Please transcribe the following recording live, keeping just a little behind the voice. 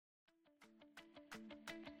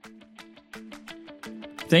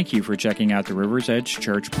Thank you for checking out the River's Edge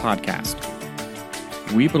Church podcast.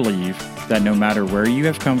 We believe that no matter where you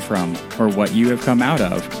have come from or what you have come out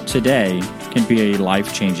of, today can be a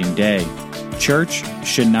life-changing day. Church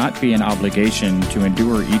should not be an obligation to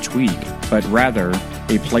endure each week, but rather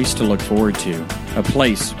a place to look forward to, a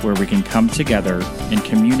place where we can come together in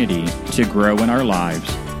community to grow in our lives.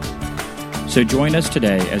 So join us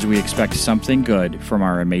today as we expect something good from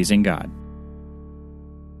our amazing God.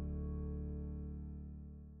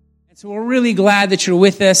 So we're really glad that you're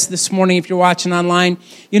with us this morning if you're watching online.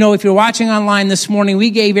 You know, if you're watching online this morning, we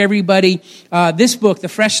gave everybody this book, the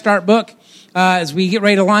Fresh Start book, as we get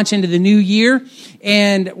ready to launch into the new year.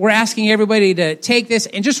 And we're asking everybody to take this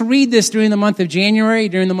and just read this during the month of January.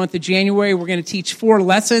 During the month of January, we're going to teach 4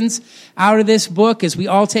 lessons out of this book as we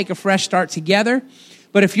all take a fresh start together.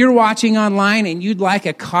 But if you're watching online and you'd like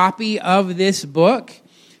a copy of this book,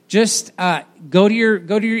 just go to your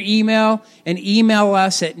email and email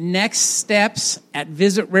us at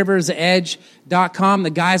nextsteps@visitriversedge.com. The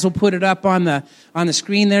guys will put it up on the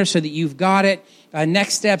screen there so that you've got it.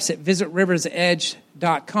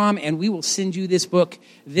 Nextsteps@visitriversedge.com, and we will send you this book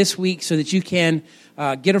this week so that you can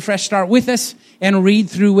get a fresh start with us and read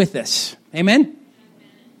through with us. Amen?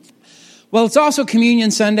 Well, it's also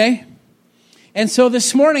Communion Sunday, and so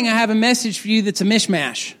this morning I have a message for you that's a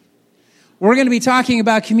mishmash. We're going to be talking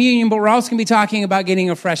about communion, but we're also going to be talking about getting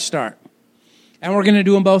a fresh start. And we're going to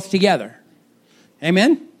do them both together.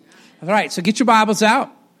 Amen? All right, so get your Bibles out.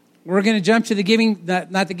 We're going to jump to the giving,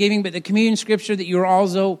 not the giving, but the communion scripture that you're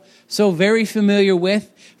also so very familiar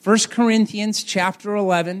with. 1 Corinthians chapter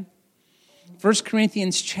 11. 1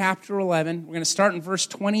 Corinthians chapter 11. We're going to start in verse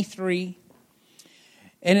 23.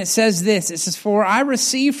 And it says this. It says, "For I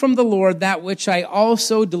received from the Lord that which I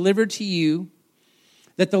also delivered to you,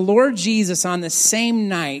 that the Lord Jesus, on the same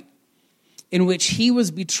night in which he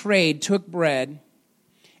was betrayed, took bread,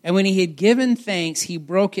 and when he had given thanks, he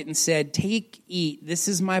broke it and said, 'Take, eat, this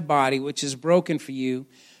is my body, which is broken for you.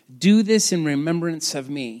 Do this in remembrance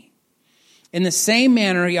of me.' In the same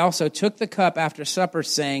manner, he also took the cup after supper,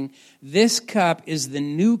 saying, 'This cup is the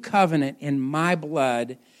new covenant in my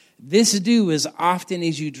blood. This do as often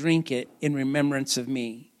as you drink it in remembrance of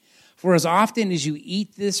me. For as often as you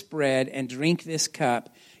eat this bread and drink this cup,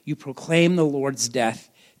 you proclaim the Lord's death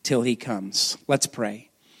till he comes.'" Let's pray.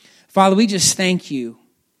 Father, we just thank you,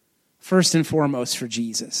 first and foremost, for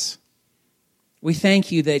Jesus. We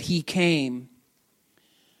thank you that he came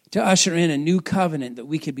to usher in a new covenant that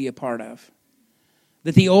we could be a part of.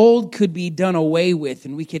 That the old could be done away with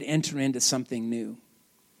and we could enter into something new.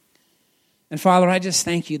 And Father, I just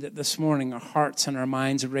thank you that this morning our hearts and our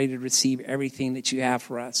minds are ready to receive everything that you have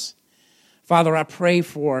for us. Father, I pray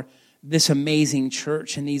for this amazing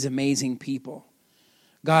church and these amazing people.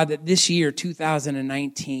 God, that this year,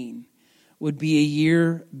 2019, would be a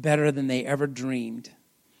year better than they ever dreamed.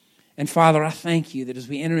 And Father, I thank you that as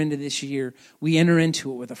we enter into this year, we enter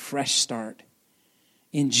into it with a fresh start.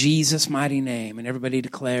 In Jesus' mighty name. And everybody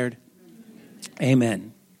declared,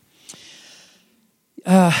 Amen.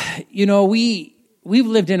 You know, we've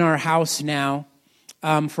lived in our house now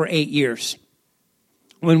for 8 years.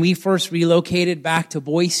 When we first relocated back to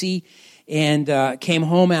Boise and came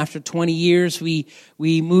home after 20 years, we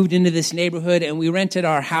moved into this neighborhood and we rented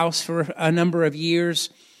our house for a number of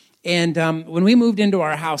years. And when we moved into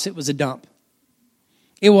our house, it was a dump.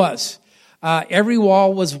 It was. Every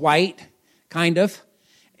wall was white, kind of.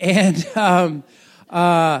 And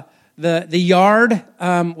the yard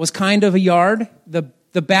was kind of a yard.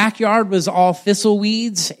 The backyard was all thistle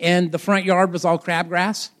weeds and the front yard was all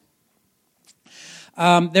crabgrass.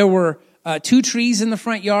 There were 2 trees in the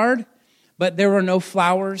front yard, but there were no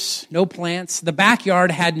flowers, no plants. The backyard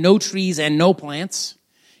had no trees and no plants.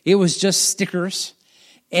 It was just stickers.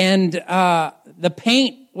 And the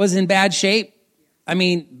paint was in bad shape. I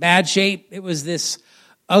mean, bad shape. It was this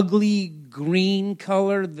ugly green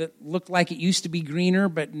color that looked like it used to be greener,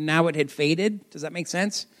 but now it had faded. Does that make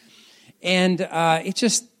sense? And it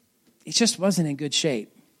just wasn't in good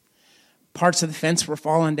shape. Parts of the fence were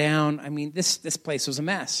falling down. I mean, this place was a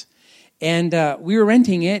mess. And we were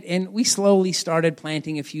renting it, and we slowly started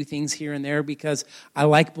planting a few things here and there because I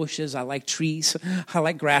like bushes, I like trees, I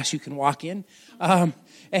like grass you can walk in.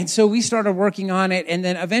 And so we started working on it, and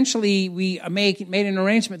then eventually we made an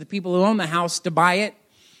arrangement with the people who own the house to buy it.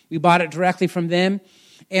 We bought it directly from them.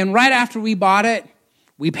 And right after we bought it,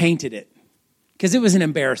 we painted it because it was an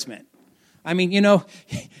embarrassment. I mean, you know,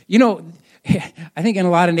 I think in a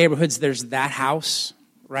lot of neighborhoods there's that house,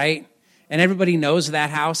 right? And everybody knows that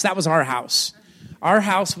house. That was our house. Our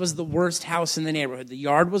house was the worst house in the neighborhood. The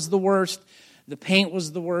yard was the worst. The paint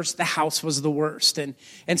was the worst. The house was the worst. And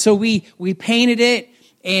so we painted it,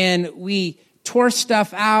 and we tore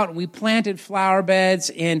stuff out, and we planted flower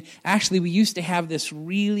beds, and actually we used to have this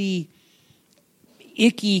really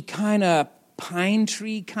icky kind of pine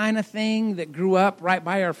tree kind of thing that grew up right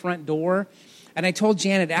by our front door. And I told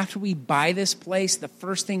Janet, after we buy this place, the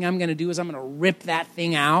first thing I'm going to do is I'm going to rip that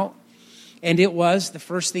thing out. And it was the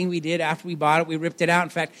first thing we did after we bought it. We ripped it out. In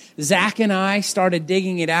fact, Zach and I started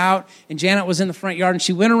digging it out, and Janet was in the front yard, and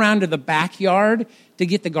she went around to the backyard to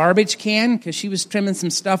get the garbage can because she was trimming some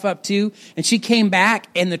stuff up too. And she came back,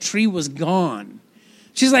 and the tree was gone.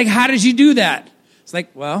 She's like, "How did you do that?" It's like,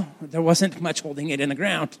 well, there wasn't much holding it in the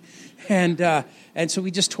ground. And so we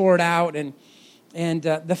just tore it out, and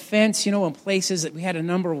the fence, in places that we had a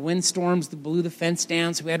number of windstorms that blew the fence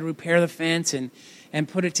down, so we had to repair the fence and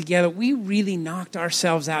put it together. We really knocked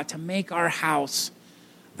ourselves out to make our house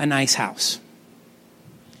a nice house.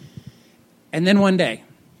 And then one day,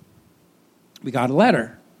 we got a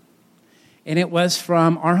letter, and it was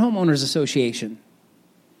from our homeowners association.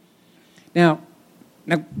 Now,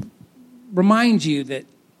 remind you that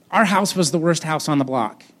our house was the worst house on the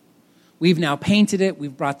block. We've now painted it.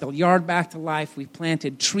 We've brought the yard back to life. We've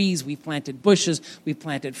planted trees. We've planted bushes. We've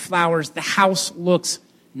planted flowers. The house looks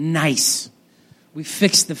nice. We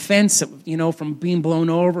fixed the fence, from being blown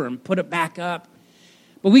over and put it back up.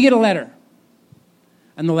 But we get a letter.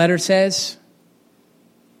 And the letter says,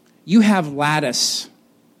 "You have lattice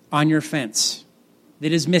on your fence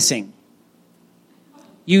that is missing.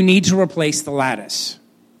 You need to replace the lattice."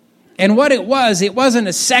 And what it wasn't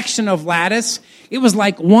a section of lattice. It was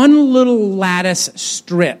like one little lattice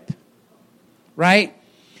strip, right?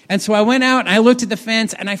 And so I went out and I looked at the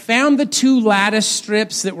fence and I found the 2 lattice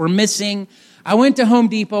strips that were missing. I went to Home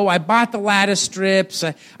Depot. I bought the lattice strips.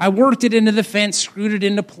 I worked it into the fence, screwed it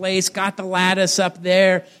into place, got the lattice up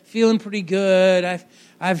there, feeling pretty good.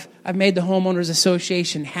 I've made the homeowners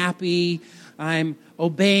association happy. I'm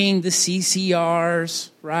obeying the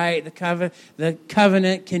CCRs, right? The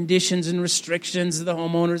covenant conditions and restrictions of the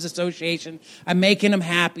homeowners association. I'm making them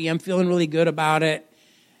happy. I'm feeling really good about it.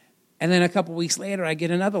 And then a couple weeks later, I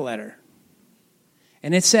get another letter.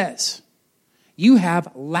 And it says, "You have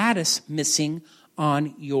lattice missing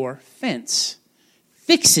on your fence.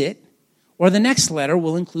 Fix it, or the next letter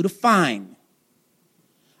will include a fine."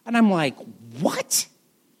 And I'm like, what?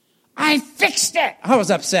 I fixed it. I was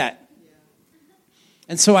upset.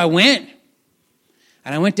 And so I went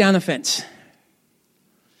down the fence.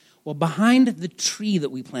 Well, behind the tree that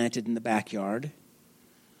we planted in the backyard,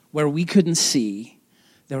 where we couldn't see,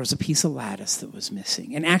 there was a piece of lattice that was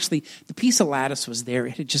missing. And actually, the piece of lattice was there.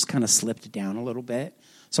 It had just kind of slipped down a little bit.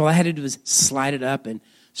 So all I had to do was slide it up and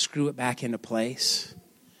screw it back into place.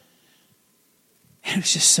 And it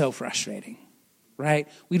was just so frustrating, right?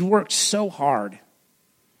 We'd worked so hard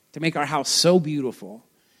to make our house so beautiful.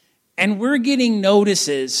 And we're getting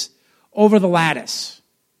notices over the lattice.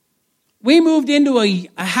 We moved into a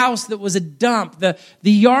house that was a dump. The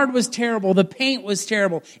yard was terrible. The paint was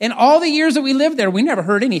terrible. And all the years that we lived there, we never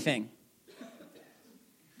heard anything.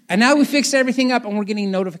 And now we fixed everything up and we're getting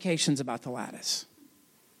notifications about the lattice.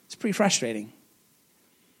 It's pretty frustrating.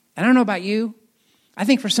 And I don't know about you. I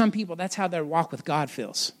think for some people, that's how their walk with God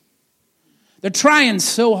feels. They're trying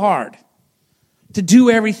so hard to do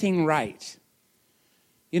everything right.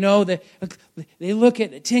 They look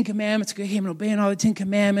at the 10 Commandments, go, hey, I'm obeying all the 10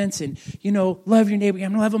 Commandments, and, love your neighbor,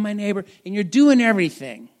 I'm loving my neighbor, and you're doing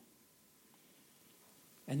everything.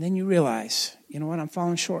 And then you realize, you know what, I'm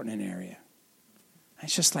falling short in an area.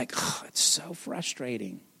 It's just like, it's so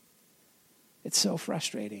frustrating. It's so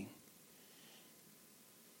frustrating.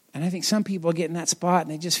 And I think some people get in that spot,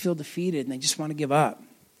 and they just feel defeated, and they just want to give up.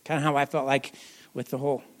 Kind of how I felt like with the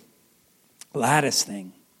whole lattice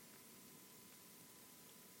thing.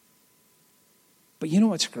 But you know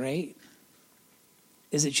what's great?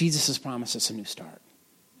 Is that Jesus has promised us a new start.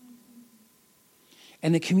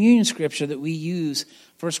 And the communion scripture that we use,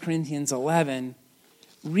 1 Corinthians 11,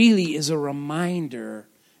 really is a reminder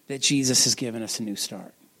that Jesus has given us a new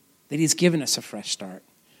start. That he's given us a fresh start.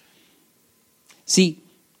 See,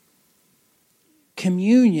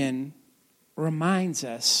 communion reminds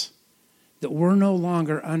us that we're no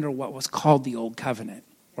longer under what was called the Old Covenant,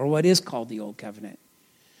 or what is called the Old Covenant.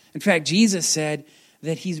 In fact, Jesus said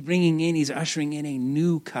that he's ushering in a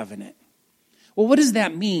new covenant. Well, what does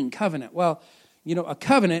that mean, covenant? Well, a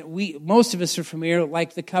covenant, most of us are familiar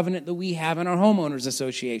like the covenant that we have in our homeowners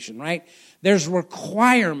association, right? There's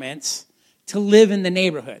requirements to live in the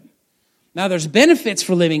neighborhood. Now, there's benefits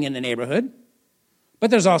for living in the neighborhood, but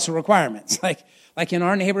there's also requirements. Like in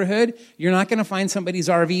our neighborhood, you're not going to find somebody's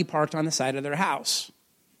RV parked on the side of their house,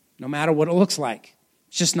 no matter what it looks like.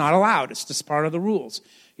 It's just not allowed. It's just part of the rules.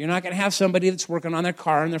 You're not going to have somebody that's working on their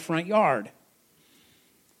car in their front yard,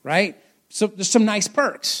 right? So there's some nice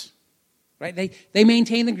perks, right? They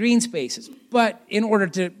maintain the green spaces. But in order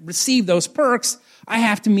to receive those perks, I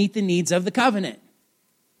have to meet the needs of the covenant.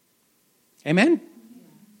 Amen?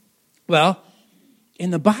 Well,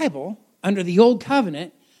 in the Bible, under the old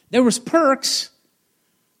covenant, there was perks,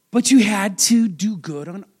 but you had to do good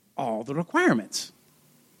on all the requirements.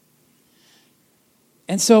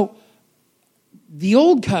 And so the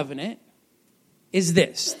old covenant is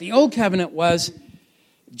this. The old covenant was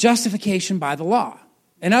justification by the law.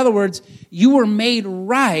 In other words, you were made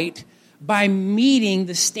right by meeting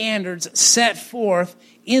the standards set forth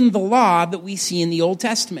in the law that we see in the Old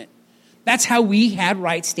Testament. That's how we had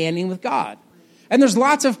right standing with God. And there's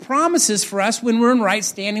lots of promises for us when we're in right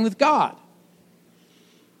standing with God.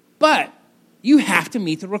 But you have to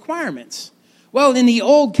meet the requirements. Well, in the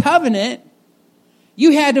old covenant,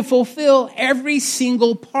 you had to fulfill every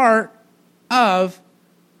single part of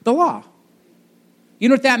the law. You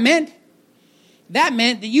know what that meant? That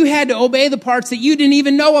meant that you had to obey the parts that you didn't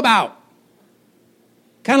even know about.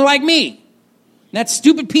 Kind of like me. That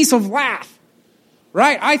stupid piece of lath.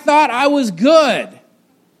 Right? I thought I was good.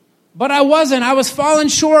 But I wasn't. I was falling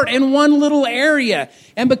short in one little area.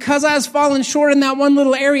 And because I was falling short in that one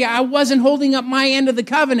little area, I wasn't holding up my end of the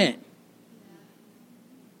covenant.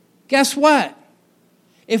 Guess what?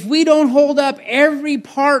 If we don't hold up every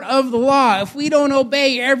part of the law, if we don't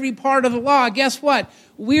obey every part of the law, guess what?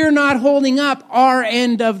 We're not holding up our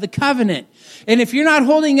end of the covenant. And if you're not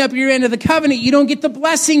holding up your end of the covenant, you don't get the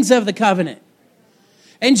blessings of the covenant.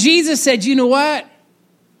 And Jesus said, you know what?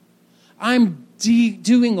 I'm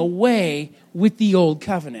doing away with the old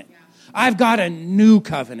covenant. I've got a new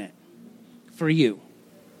covenant for you.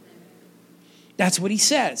 That's what he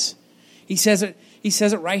says. He says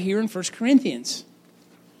it right here in 1 Corinthians.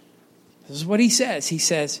 This is what he says. He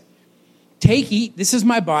says, take, eat, this is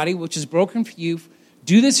my body, which is broken for you.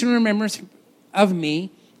 Do this in remembrance of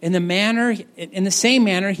me. In the same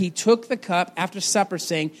manner, he took the cup after supper,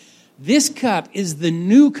 saying, this cup is the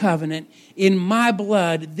new covenant in my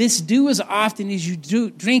blood. This do as often as you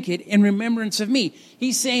drink it in remembrance of me.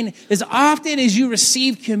 He's saying, as often as you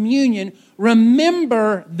receive communion,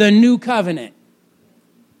 remember the new covenant.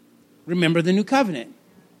 Remember the new covenant.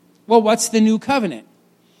 Well, what's the new covenant?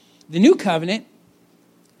 The new covenant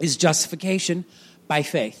is justification by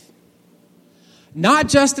faith. Not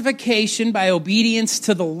justification by obedience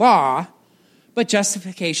to the law, but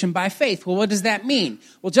justification by faith. Well, what does that mean?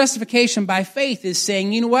 Well, justification by faith is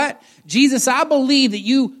saying, you know what? Jesus, I believe that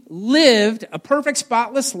you lived a perfect,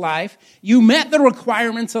 spotless life. You met the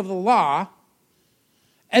requirements of the law,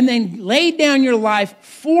 and then laid down your life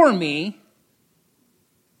for me,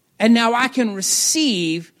 and now I can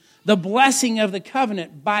receive the blessing of the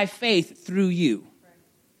covenant by faith through you.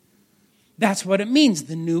 That's what it means,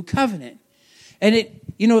 the new covenant. And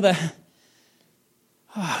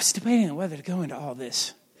I was debating on whether to go into all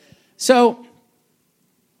this. So,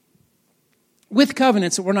 with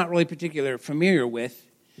covenants that we're not really particularly familiar with,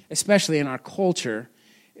 especially in our culture,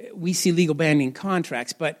 we see legal binding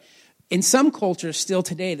contracts. But in some cultures still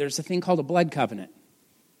today, there's a thing called a blood covenant.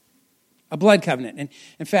 A blood covenant. And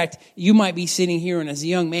in fact, you might be sitting here and as a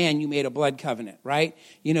young man, you made a blood covenant, right?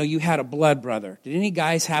 You know, you had a blood brother. Did any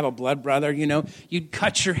guys have a blood brother? You know, you'd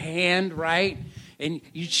cut your hand, right? And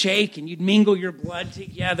you'd shake and you'd mingle your blood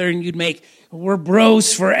together and you'd make, we're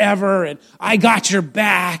bros forever and I got your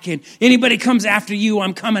back and anybody comes after you,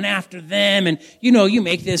 I'm coming after them. And, you know, you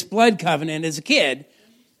make this blood covenant as a kid.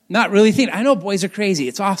 Not really thinking, I know boys are crazy.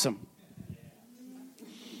 It's awesome.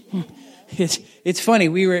 It's funny.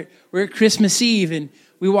 We're at Christmas Eve and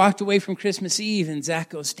we walked away from Christmas Eve and Zach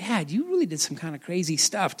goes, Dad, you really did some kind of crazy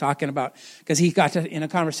stuff talking about, because he got in a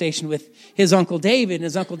conversation with his Uncle David and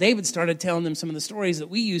his Uncle David started telling them some of the stories that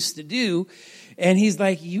we used to do. And he's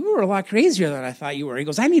like, you were a lot crazier than I thought you were. He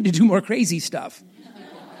goes, I need to do more crazy stuff.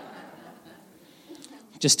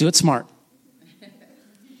 Just do it smart.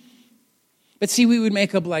 But see, we would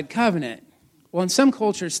make a blood covenant. Well, in some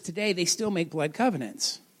cultures today, they still make blood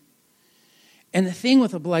covenants. And the thing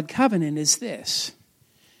with a blood covenant is this.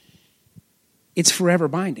 It's forever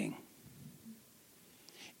binding.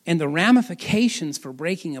 And the ramifications for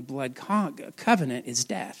breaking a blood covenant is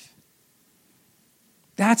death.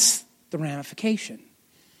 That's the ramification.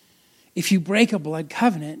 If you break a blood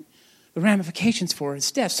covenant, the ramifications for it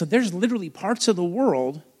is death. So there's literally parts of the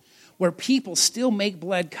world where people still make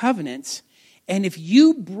blood covenants, and if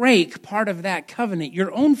you break part of that covenant,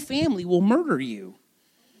 your own family will murder you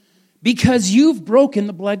because you've broken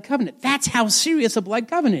the blood covenant. That's how serious a blood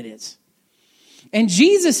covenant is. And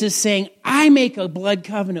Jesus is saying, I make a blood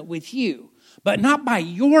covenant with you, but not by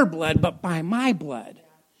your blood, but by my blood.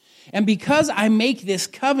 And because I make this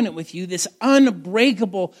covenant with you, this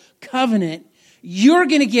unbreakable covenant, you're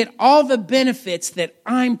going to get all the benefits that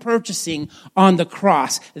I'm purchasing on the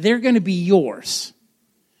cross. They're going to be yours.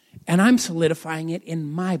 And I'm solidifying it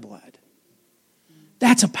in my blood.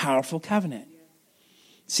 That's a powerful covenant.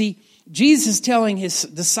 See, Jesus is telling his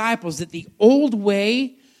disciples that the old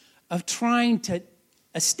way of trying to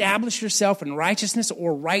establish yourself in righteousness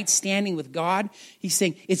or right standing with God, he's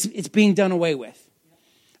saying it's being done away with.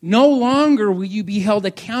 No longer will you be held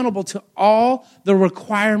accountable to all the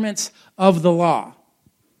requirements of the law.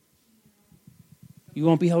 You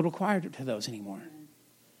won't be held required to those anymore.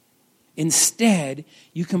 Instead,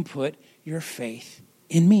 you can put your faith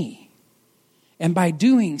in me. And by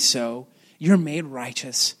doing so, you're made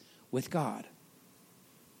righteous with God.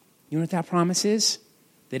 You know what that promise is?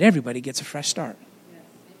 That everybody gets a fresh start. Yes,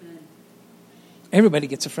 amen. Everybody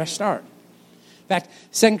gets a fresh start. In fact,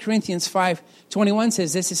 2 Corinthians 5:21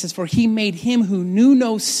 says this. It says, for he made him who knew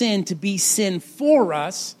no sin to be sin for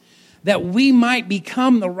us, that we might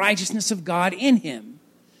become the righteousness of God in him.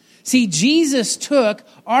 See, Jesus took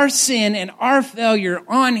our sin and our failure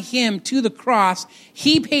on him to the cross.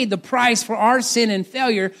 He paid the price for our sin and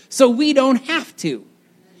failure so we don't have to.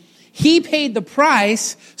 He paid the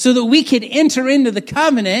price so that we could enter into the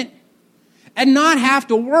covenant and not have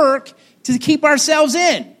to work to keep ourselves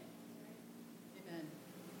in. Amen.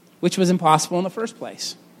 Which was impossible in the first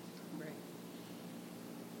place. Right.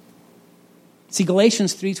 See,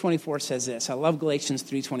 Galatians 3:24 says this. I love Galatians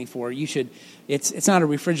 3:24. You should. It's not a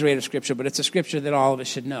refrigerator scripture, but it's a scripture that all of us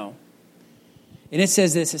should know. And it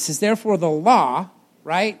says this. It says, therefore the law,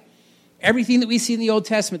 right? Everything that we see in the Old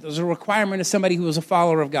Testament, there's a requirement of somebody who was a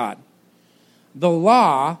follower of God. The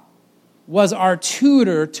law was our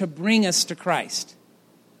tutor to bring us to Christ,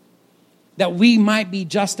 that we might be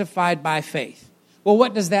justified by faith. Well,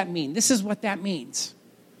 what does that mean? This is what that means.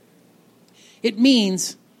 It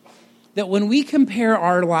means that when we compare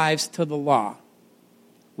our lives to the law,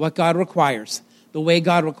 what God requires, the way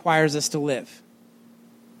God requires us to live,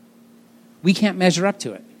 we can't measure up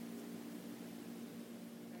to it.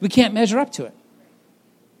 We can't measure up to it.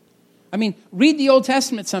 I mean, read the Old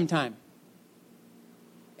Testament sometime.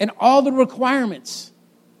 And all the requirements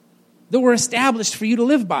that were established for you to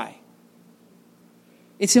live by.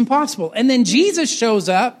 It's impossible. And then Jesus shows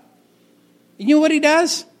up. And you know what he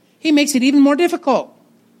does? He makes it even more difficult.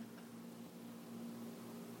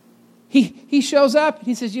 He shows up and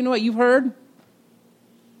he says, you know what you've heard?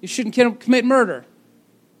 You shouldn't commit murder.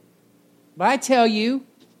 But I tell you,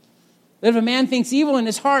 that if a man thinks evil in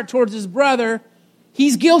his heart towards his brother,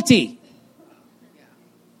 he's guilty.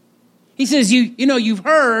 He says, you've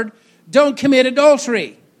heard, don't commit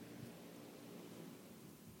adultery.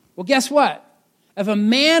 Well, guess what? If a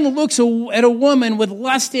man looks at a woman with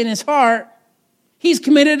lust in his heart, he's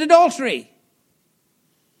committed adultery.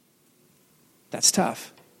 That's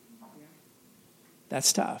tough.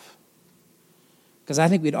 That's tough. Because I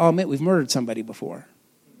think we'd all admit we've murdered somebody before.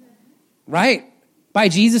 Right? By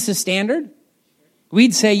Jesus' standard,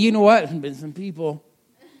 we'd say, you know what? There's been some people.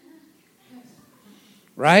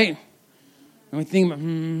 Right? And we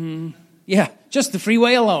think, yeah, just the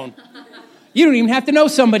freeway alone. You don't even have to know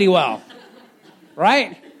somebody well.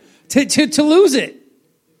 Right? To lose it.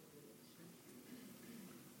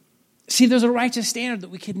 See, there's a righteous standard that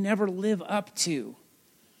we could never live up to.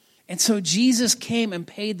 And so Jesus came and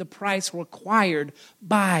paid the price required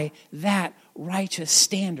by that righteous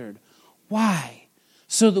standard. Why?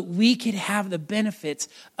 So that we could have the benefits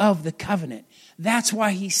of the covenant. That's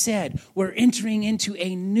why he said we're entering into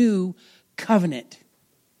a new covenant.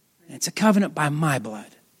 And it's a covenant by my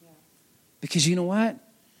blood. Because you know what?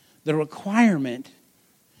 The requirement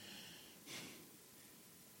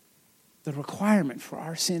for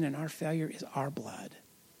our sin and our failure is our blood.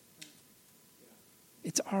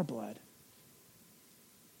 It's our blood.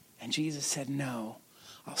 And Jesus said, no,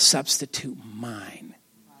 I'll substitute mine.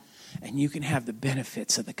 And you can have the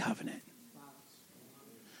benefits of the covenant.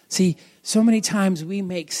 See, so many times we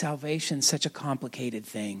make salvation such a complicated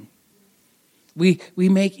thing. We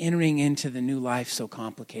make entering into the new life so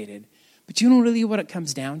complicated. But you know really what it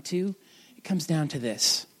comes down to? It comes down to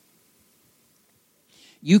this.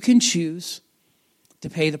 You can choose to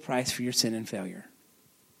pay the price for your sin and failure.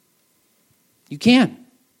 You can.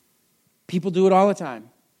 People do it all the time.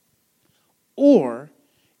 Or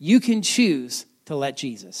you can choose to let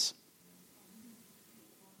Jesus.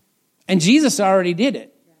 And Jesus already did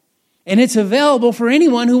it. And it's available for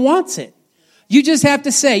anyone who wants it. You just have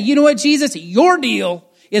to say, you know what, Jesus, your deal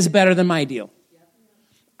is better than my deal.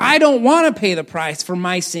 I don't want to pay the price for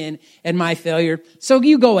my sin and my failure, so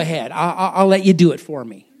you go ahead. I'll let you do it for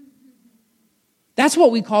me. That's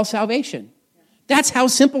what we call salvation. That's how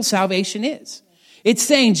simple salvation is. It's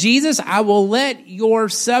saying, Jesus, I will let your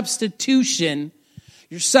substitutional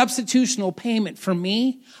payment for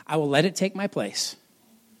me, I will let it take my place.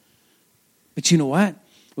 But you know what?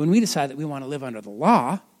 When we decide that we want to live under the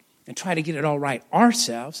law and try to get it all right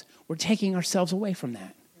ourselves, we're taking ourselves away from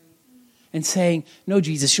that and saying, no,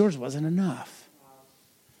 Jesus, yours wasn't enough.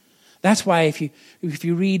 That's why if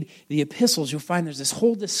you read the epistles, you'll find there's this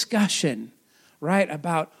whole discussion, right,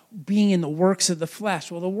 about being in the works of the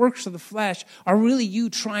flesh. Well, the works of the flesh are really you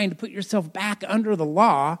trying to put yourself back under the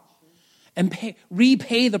law and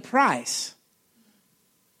repay the price.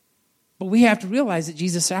 But we have to realize that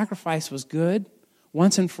Jesus' sacrifice was good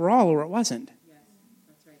once and for all, or it wasn't. Yes,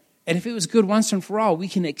 that's right. And if it was good once and for all, we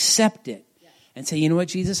can accept it and say, you know what,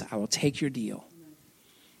 Jesus, I will take your deal.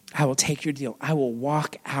 I will take your deal. I will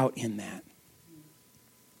walk out in that.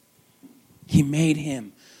 He made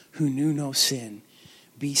him who knew no sin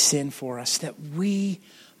be sin for us, that we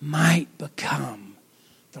might become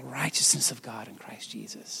the righteousness of God in Christ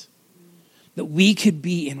Jesus. That we could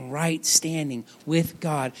be in right standing with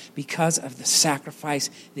God because of the sacrifice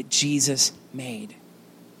that Jesus made.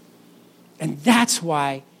 And that's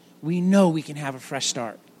why we know we can have a fresh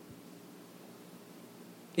start.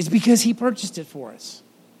 It's because he purchased it for us.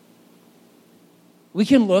 We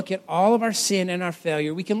can look at all of our sin and our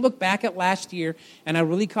failure. We can look back at last year, and I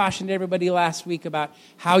really cautioned everybody last week about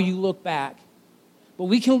how you look back. But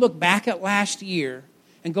we can look back at last year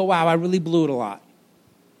and go, wow, I really blew it a lot.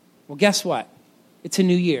 Well, guess what? It's a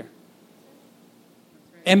new year.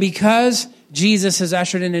 And because Jesus has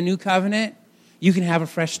ushered in a new covenant, you can have a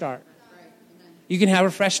fresh start. You can have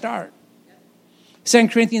a fresh start. 2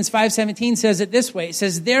 Corinthians 5:17 says it this way. It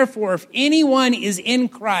says, therefore, if anyone is in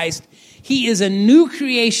Christ, he is a new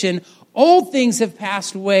creation. Old things have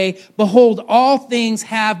passed away. Behold, all things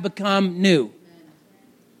have become new.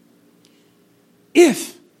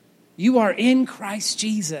 If you are in Christ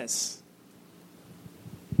Jesus,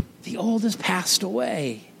 the old has passed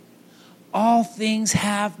away. All things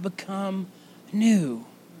have become new.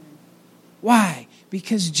 Why?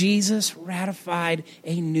 Because Jesus ratified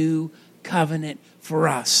a new covenant for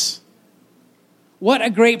us. What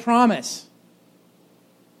a great promise.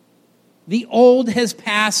 The old has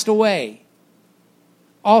passed away.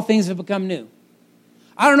 All things have become new.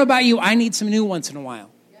 I don't know about you, I need some new once in a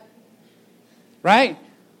while. Right?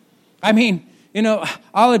 I mean,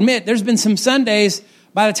 I'll admit, there's been some Sundays,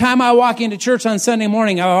 by the time I walk into church on Sunday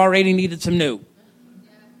morning, I already needed some new.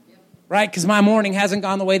 Right? Because my morning hasn't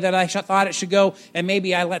gone the way that I thought it should go, and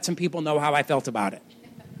maybe I let some people know how I felt about it.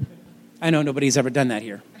 I know nobody's ever done that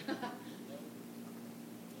here.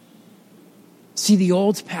 See, the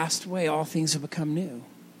old's passed away, all things have become new.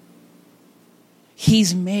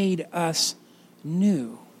 He's made us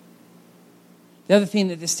new. The other thing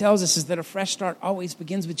that this tells us is that a fresh start always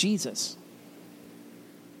begins with Jesus.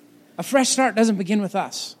 A fresh start doesn't begin with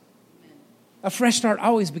us. A fresh start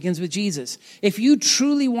always begins with Jesus. If you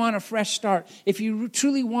truly want a fresh start, if you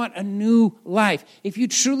truly want a new life, if you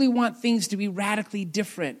truly want things to be radically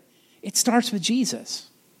different, it starts with Jesus.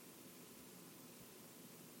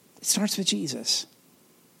 It starts with Jesus.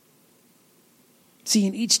 See,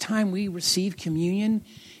 and each time we receive communion,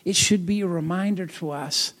 it should be a reminder to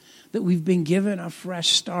us that we've been given a fresh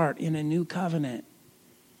start in a new covenant.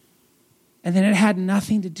 And then it had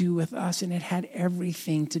nothing to do with us, and it had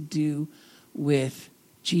everything to do with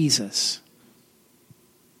Jesus.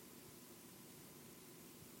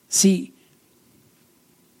 See,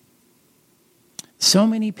 so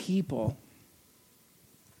many people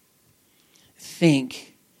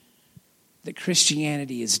think that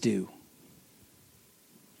Christianity is do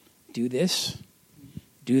this,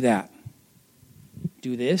 do that.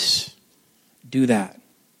 Do this, do that.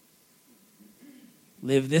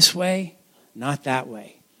 Live this way, not that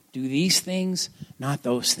way. Do these things, not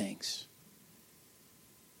those things.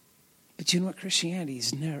 But you know what? Christianity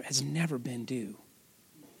has never been do.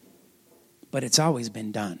 But it's always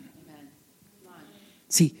been done.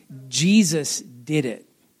 See, Jesus did it.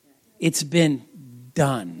 It's been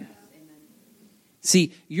done.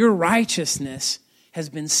 See, your righteousness has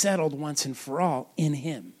been settled once and for all in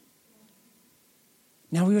him.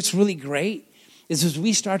 Now, what's really great is as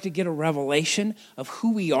we start to get a revelation of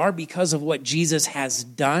who we are because of what Jesus has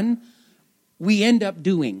done, we end up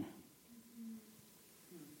doing.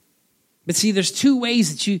 But see, there's two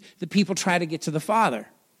ways that the people try to get to the Father.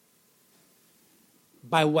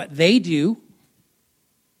 By what they do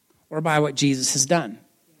or by what Jesus has done.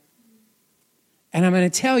 And I'm going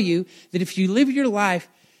to tell you that if you live your life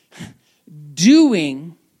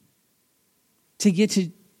doing to get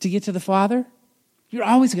to the Father, you're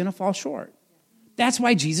always going to fall short. That's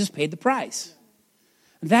why Jesus paid the price.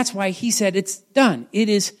 That's why he said, it's done. It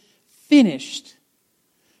is finished.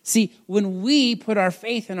 See, when we put our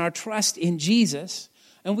faith and our trust in Jesus,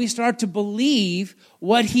 and we start to believe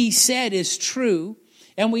what he said is true,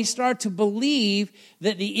 and we start to believe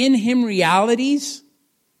that the in him realities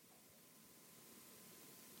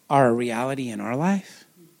are a reality in our life,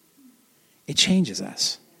 it changes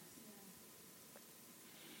us.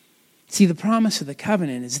 See, the promise of the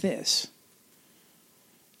covenant is this: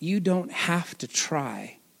 you don't have to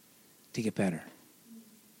try to get better.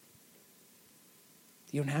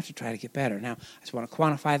 You don't have to try to get better. Now, I just want to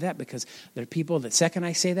quantify that, because there are people that second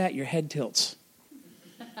I say that, your head tilts.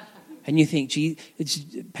 And you think, gee,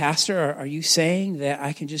 Pastor, are you saying that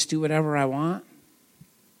I can just do whatever I want?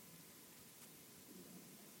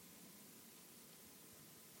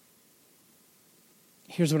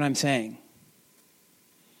 Here's what I'm saying.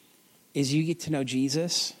 Is you get to know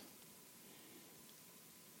Jesus,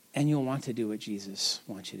 and you'll want to do what Jesus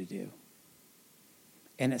wants you to do.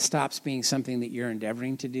 And it stops being something that you're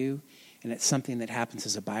endeavoring to do, and it's something that happens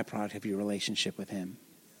as a byproduct of your relationship with him.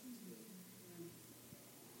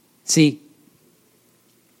 See,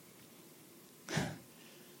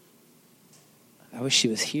 I wish she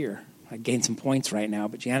was here. I'd gain some points right now,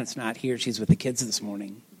 but Janet's not here. She's with the kids this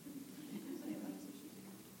morning.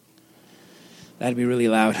 That'd be really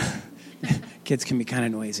loud. Kids can be kind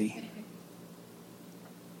of noisy.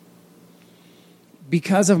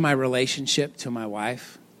 Because of my relationship to my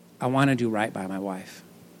wife, I want to do right by my wife.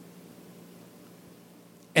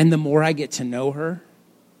 And the more I get to know her,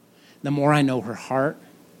 the more I know her heart,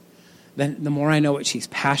 then the more I know what she's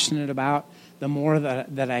passionate about, the more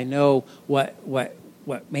that I know what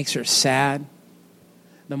makes her sad,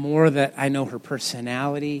 the more that I know her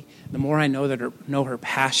personality, the more I know her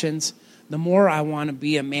passions, the more I want to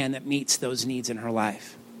be a man that meets those needs in her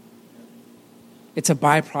life. It's a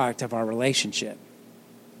byproduct of our relationship.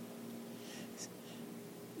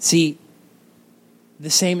 See, the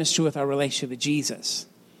same is true with our relationship with Jesus.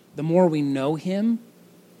 The more we know him,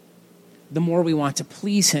 the more we want to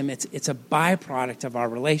please him. It's a byproduct of our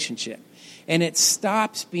relationship. And it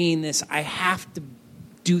stops being this, I have to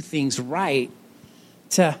do things right,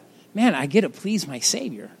 to, man, I get to please my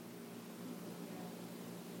Savior.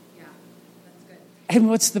 Yeah, that's good. And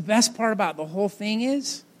what's the best part about the whole thing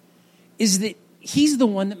is that he's the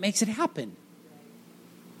one that makes it happen.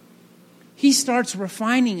 He starts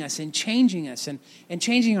refining us and changing us and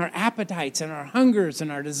changing our appetites and our hungers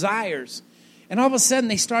and our desires. And all of a sudden,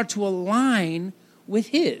 they start to align with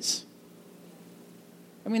his.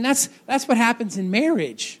 I mean, that's what happens in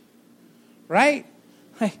marriage, right?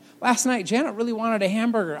 Like last night, Janet really wanted a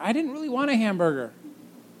hamburger. I didn't really want a hamburger.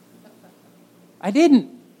 I didn't.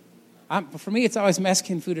 For me, it's always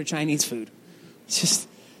Mexican food or Chinese food. It's just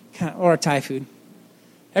kind of, or Thai food.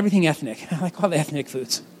 Everything ethnic. I like all the ethnic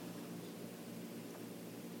foods.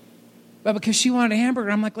 But because she wanted a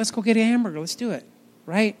hamburger, I'm like, let's go get a hamburger. Let's do it,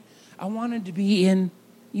 right? I wanted to be in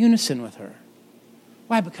unison with her.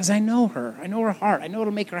 Why? Because I know her. I know her heart. I know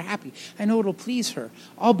it'll make her happy. I know it'll please her.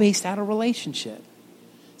 All based out of relationship.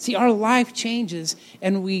 See, our life changes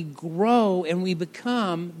and we grow and we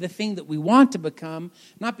become the thing that we want to become,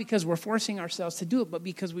 not because we're forcing ourselves to do it, but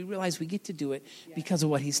because we realize we get to do it because of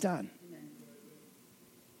what he's done.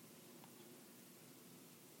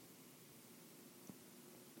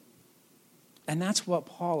 And that's what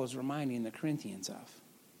Paul is reminding the Corinthians of.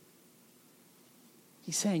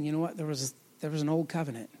 He's saying, you know what? There was an old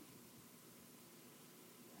covenant.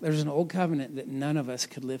 There was an old covenant that none of us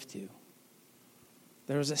could live to.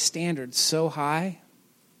 There was a standard so high,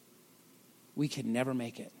 we could never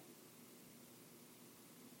make it.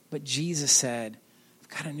 But Jesus said, I've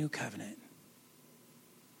got a new covenant.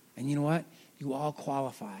 And you know what? You all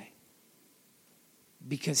qualify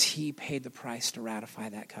because he paid the price to ratify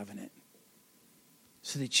that covenant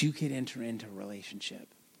so that you could enter into a relationship.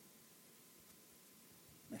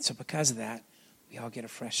 And so because of that, we all get a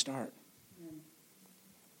fresh start.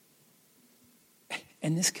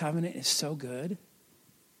 And this covenant is so good,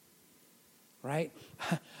 right?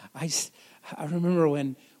 I remember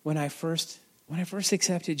when I first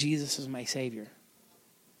accepted Jesus as my Savior.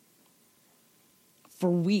 For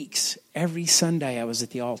weeks, every Sunday I was at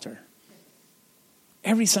the altar.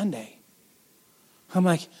 Every Sunday. I'm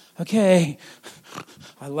like, okay,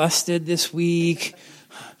 I lusted this week.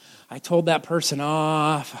 I told that person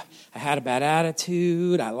off. I had a bad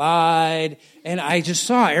attitude. I lied. And I just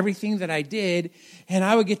saw everything that I did. And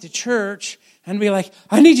I would get to church and be like,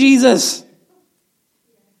 I need Jesus.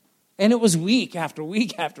 And it was week after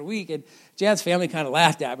week after week. And Jad's family kind of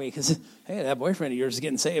laughed at me because, hey, that boyfriend of yours is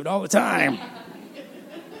getting saved all the time.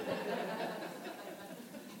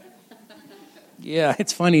 Yeah,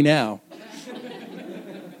 it's funny now.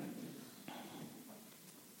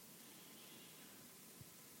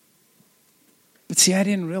 But see, I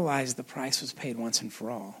didn't realize the price was paid once and for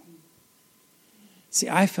all. See,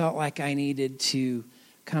 I felt like I needed to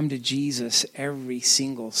come to Jesus every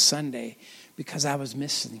single Sunday because I was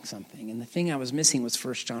missing something. And the thing I was missing was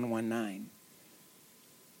 1 John 1:9.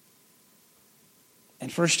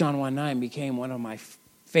 And 1 John 1:9 became one of my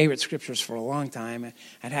favorite scriptures for a long time.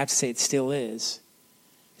 I'd have to say it still is.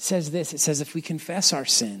 It says this, it says, if we confess our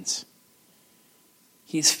sins,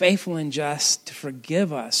 he is faithful and just to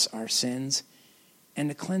forgive us our sins and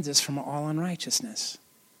to cleanse us from all unrighteousness.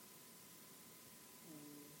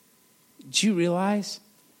 Do you realize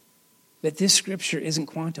that this scripture isn't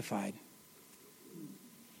quantified?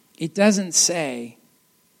 It doesn't say,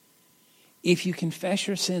 if you confess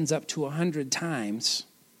your sins up to 100 times,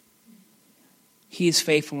 he is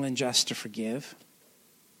faithful and just to forgive.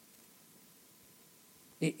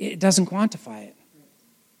 It doesn't quantify it.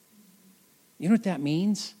 You know what that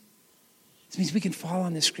means? It means we can fall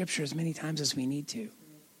on this scripture as many times as we need to.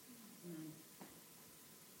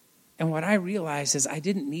 And what I realized is I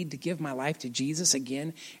didn't need to give my life to Jesus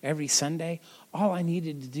again every Sunday. All I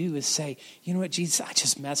needed to do is say, you know what, Jesus, I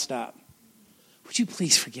just messed up. Would you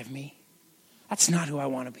please forgive me? That's not who I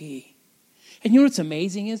want to be. And you know what's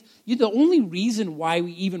amazing is, the only reason why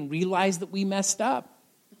we even realize that we messed up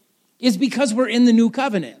is because we're in the new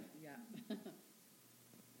covenant.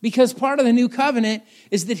 Because part of the new covenant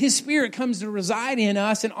is that his Spirit comes to reside in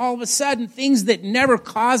us, and all of a sudden, things that never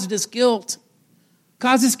caused us guilt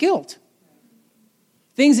cause us guilt.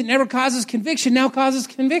 Things that never caused us conviction now cause us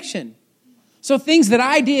conviction. So things that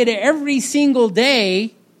I did every single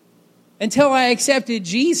day until I accepted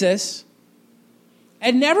Jesus, I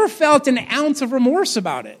never felt an ounce of remorse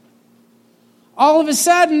about it. All of a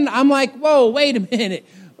sudden, I'm like, whoa, wait a minute,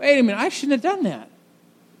 I shouldn't have done that.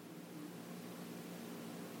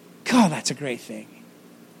 God, that's a great thing.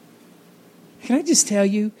 Can I just tell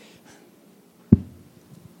you,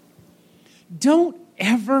 don't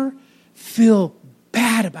ever feel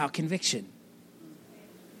bad about conviction.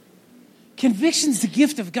 Conviction's the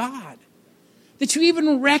gift of God. That you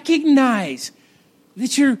even recognize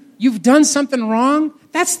that you've done something wrong,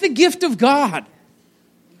 that's the gift of God.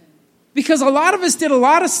 Because a lot of us did a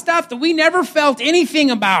lot of stuff that we never felt anything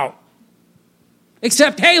about.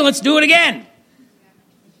 Except, hey, let's do it again.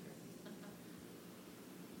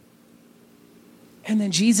 And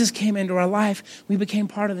then Jesus came into our life. We became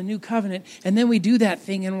part of the new covenant. And then we do that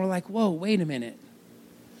thing and we're like, whoa, wait a minute.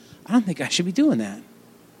 I don't think I should be doing that.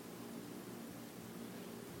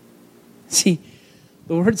 See,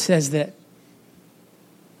 the word says that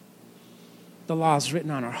the law is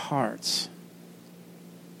written on our hearts.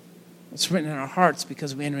 It's written in our hearts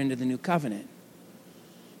because we enter into the new covenant.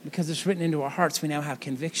 Because it's written into our hearts, we now have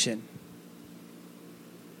conviction.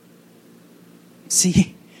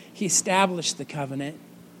 See, he established the covenant,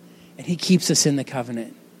 and he keeps us in the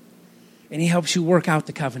covenant. And he helps you work out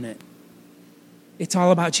the covenant. It's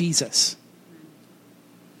all about Jesus.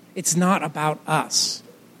 It's not about us.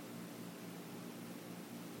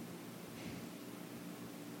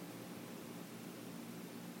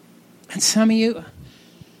 And some of you,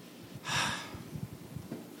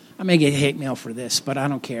 I may get hate mail for this, but I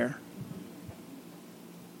don't care.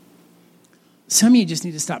 Some of you just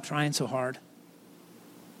need to stop trying so hard.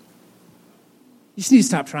 You just need to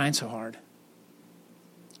stop trying so hard.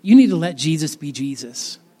 You need to let Jesus be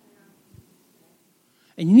Jesus.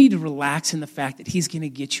 And you need to relax in the fact that he's going to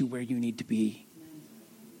get you where you need to be.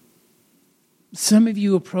 Some of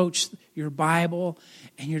you approach your Bible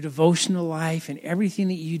and your devotional life and everything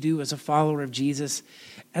that you do as a follower of Jesus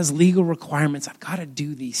as legal requirements. I've got to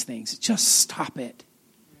do these things. Just stop it.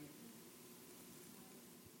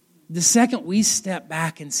 The second we step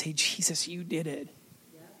back and say, Jesus, you did it.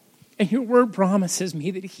 And your word promises me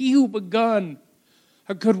that he who begun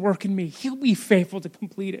a good work in me, he'll be faithful to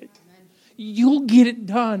complete it. You'll get it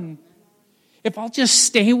done. If I'll just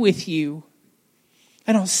stay with you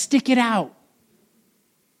and I'll stick it out,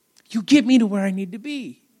 you get me to where I need to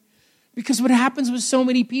be. Because what happens with so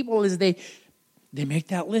many people is they make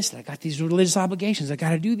that list. I got these religious obligations. I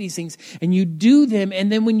got to do these things. And you do them.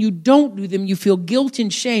 And then when you don't do them, you feel guilt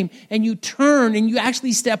and shame. And you turn and you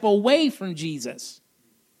actually step away from Jesus.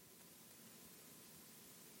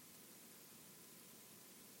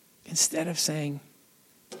 Instead of saying,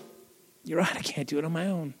 you're right, I can't do it on my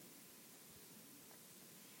own.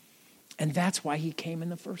 And that's why he came in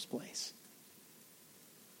the first place.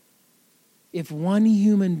 If one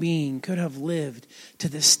human being could have lived to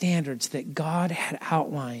the standards that God had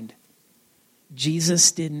outlined,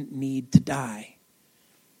 Jesus didn't need to die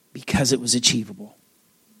because it was achievable.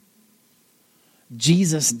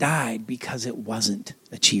 Jesus died because it wasn't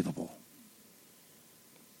achievable.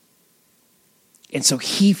 And so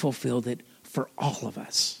he fulfilled it for all of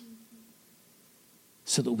us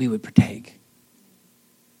so that we would partake.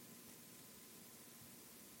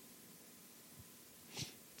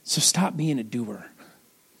 So stop being a doer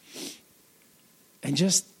and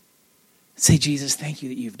just say, Jesus, thank you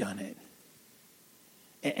that you've done it.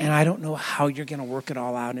 And I don't know how you're going to work it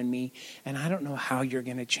all out in me. And I don't know how you're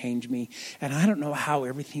going to change me. And I don't know how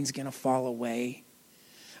everything's going to fall away.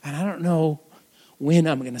 And I don't know when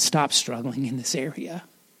I'm going to stop struggling in this area.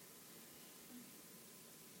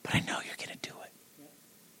 But I know you're going to do it.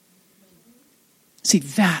 See,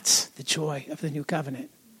 that's the joy of the new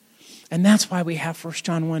covenant. And that's why we have 1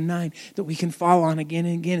 John 1:9 that we can fall on again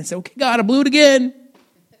and again and say, okay, God, I blew it again.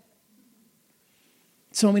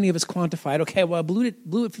 So many of us quantified, okay, well, I blew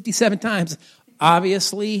it 57 times.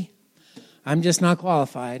 Obviously, I'm just not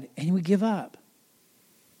qualified. And we give up.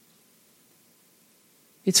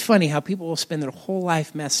 It's funny how people will spend their whole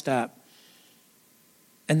life messed up,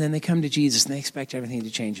 and then they come to Jesus and they expect everything to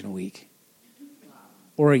change in a week,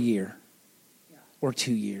 or a year, or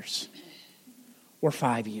 2 years, or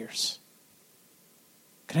 5 years.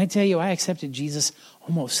 Can I tell you, I accepted Jesus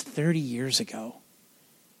almost 30 years ago.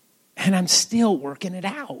 And I'm still working it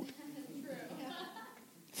out.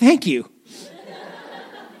 Thank you.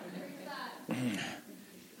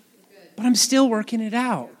 But I'm still working it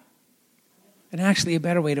out. And actually, a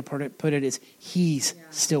better way to put it is, he's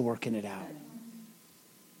still working it out.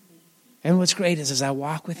 And what's great is as I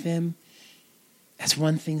walk with him, as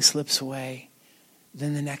one thing slips away,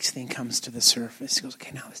 then the next thing comes to the surface. He goes,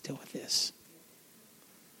 okay, now let's deal with this.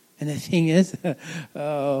 And the thing is,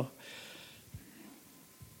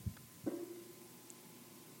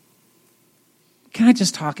 can I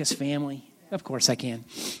just talk as family? Of course I can.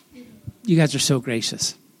 You guys are so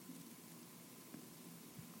gracious.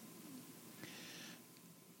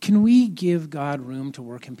 Can we give God room to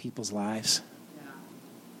work in people's lives?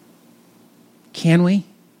 Can we?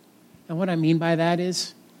 And what I mean by that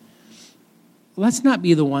is, let's not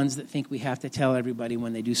be the ones that think we have to tell everybody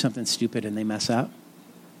when they do something stupid and they mess up.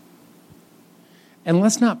 And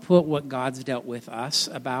let's not put what God's dealt with us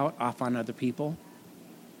about off on other people.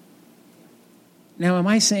 Now, am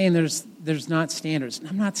I saying there's not standards?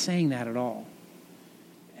 I'm not saying that at all.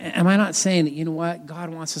 Am I not saying that, you know what,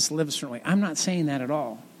 God wants us to live a certain way? I'm not saying that at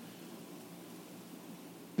all.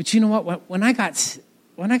 But you know what? When I got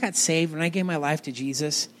saved, when I gave my life to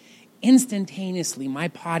Jesus, instantaneously my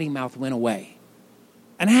potty mouth went away.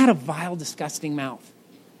 And I had a vile, disgusting mouth.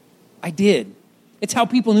 I did. It's how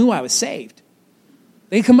people knew I was saved.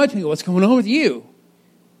 They'd come up to me and go, what's going on with you?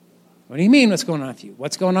 What do you mean, what's going on with you?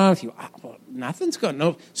 What's going on with you? Well, nothing's going on.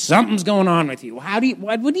 No, something's going on with you. What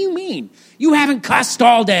do you mean? You haven't cussed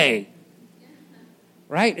all day.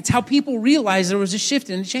 Right? It's how people realized there was a shift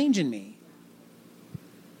and a change in me.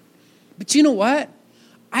 But you know what?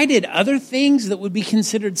 I did other things that would be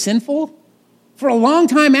considered sinful for a long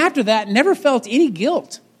time after that, never felt any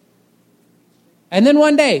guilt. And then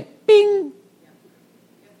one day, bing.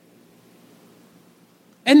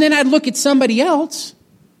 And then I'd look at somebody else,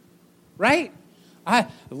 right? The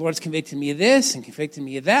Lord's convicted me of this and convicted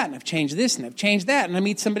me of that, and I've changed this and I've changed that, and I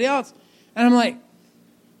meet somebody else. And I'm like,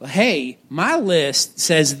 well, hey, my list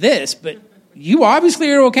says this, but you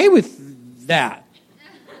obviously are okay with that.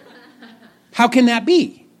 How can that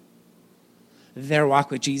be? Their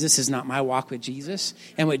walk with Jesus is not my walk with Jesus.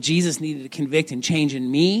 And what Jesus needed to convict and change in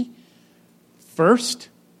me first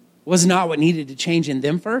was not what needed to change in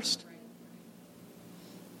them first.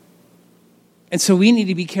 And so we need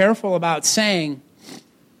to be careful about saying,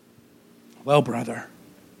 well, brother,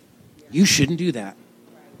 you shouldn't do that.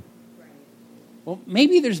 Well,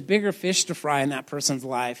 maybe there's bigger fish to fry in that person's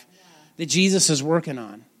life that Jesus is working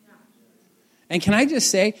on. And can I just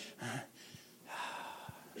say,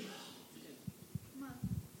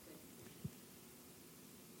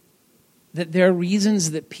 that there are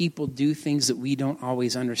reasons that people do things that we don't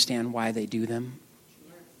always understand why they do them.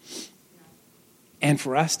 And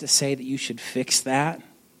for us to say that you should fix that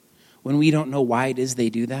when we don't know why it is they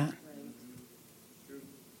do that.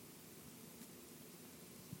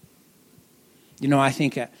 You know, I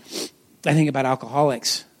think about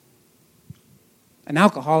alcoholics. An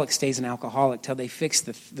alcoholic stays an alcoholic till they fix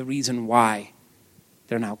the reason why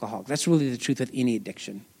they're an alcoholic. That's really the truth of any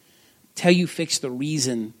addiction. Till you fix the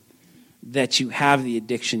reason that you have the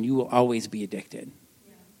addiction, you will always be addicted.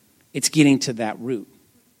 It's getting to that root.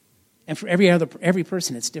 And for every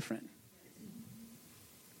person, it's different.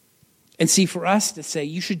 And see, for us to say,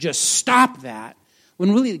 you should just stop that,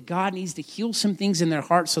 when really God needs to heal some things in their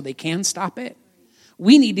heart so they can stop it.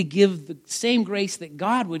 We need to give the same grace that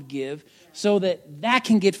God would give so that that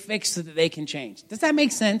can get fixed so that they can change. Does that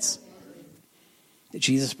make sense? That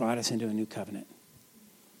Jesus brought us into a new covenant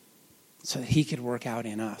so that he could work out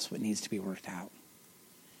in us what needs to be worked out.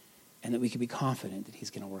 And that we could be confident that he's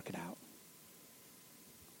going to work it out.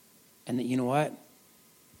 And that, you know what?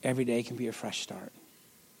 Every day can be a fresh start.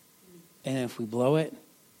 And if we blow it,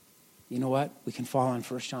 you know what? We can fall on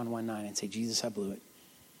 1 John 1:9 and say, Jesus, I blew it.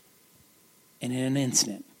 And in an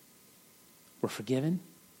instant, we're forgiven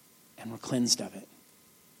and we're cleansed of it.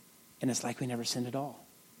 And it's like we never sinned at all.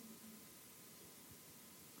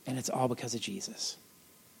 And it's all because of Jesus.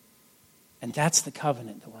 And that's the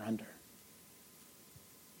covenant that we're under.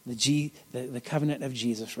 The covenant of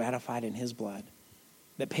Jesus ratified in his blood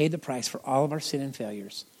that paid the price for all of our sin and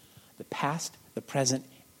failures, the past, the present,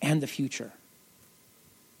 and the future.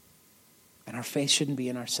 And our faith shouldn't be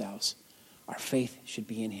in ourselves. Our faith should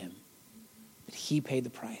be in him. That he paid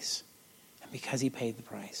the price. And because he paid the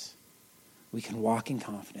price, we can walk in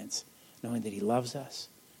confidence, knowing that he loves us,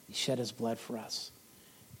 he shed his blood for us,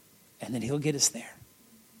 and that he'll get us there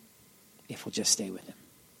if we'll just stay with him.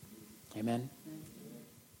 Amen.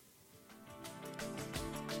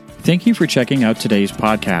 Thank you for checking out today's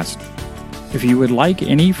podcast. If you would like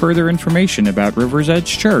any further information about River's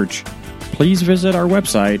Edge Church, please visit our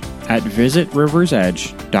website at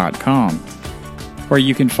visitriversedge.com, or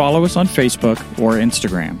you can follow us on Facebook or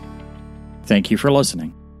Instagram. Thank you for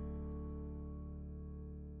listening.